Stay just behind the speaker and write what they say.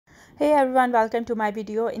Hey everyone, welcome to my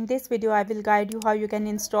video. In this video I will guide you how you can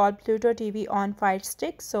install Pluto TV on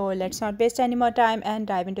Firestick. So let's not waste any more time and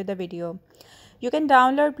dive into the video. You can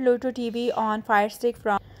download Pluto TV on Firestick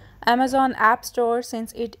from Amazon App Store.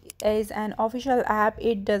 Since it is an official app,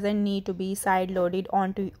 it doesn't need to be side loaded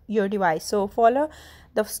onto your device. So follow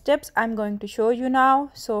the steps I'm going to show you now.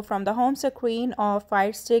 So from the home screen of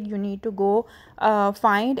Firestick, you need to go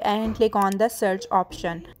find and click on the search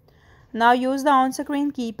option. Now use the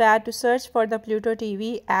on-screen keypad to search for the Pluto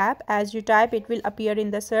TV app. As you type, it will appear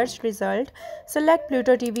in the search result. Select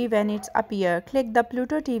Pluto TV when it's appear. Click the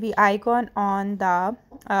Pluto TV icon on the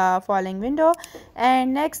following window,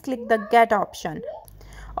 and next click the Get option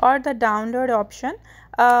or the download option.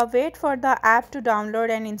 Wait for the app to download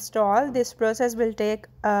and install. This process will take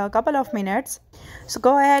a couple of minutes. So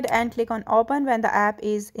go ahead and click on open when the app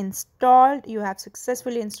is installed. You have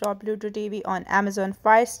successfully installed Pluto TV on Amazon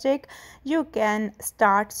Firestick. You can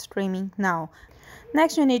start streaming now.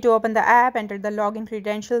 Next, you need to open the app, enter the login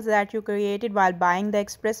credentials that you created while buying the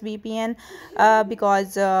ExpressVPN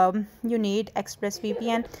because you need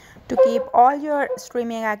ExpressVPN to keep all your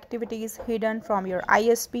streaming activities hidden from your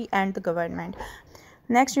ISP and the government.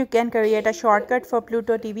 Next, you can create a shortcut for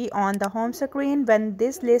Pluto TV on the home screen. When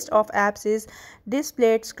this list of apps is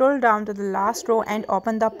displayed, scroll down to the last row and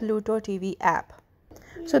open the Pluto TV app.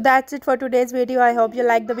 So that's it for today's video. I hope you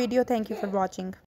liked the video. Thank you for watching.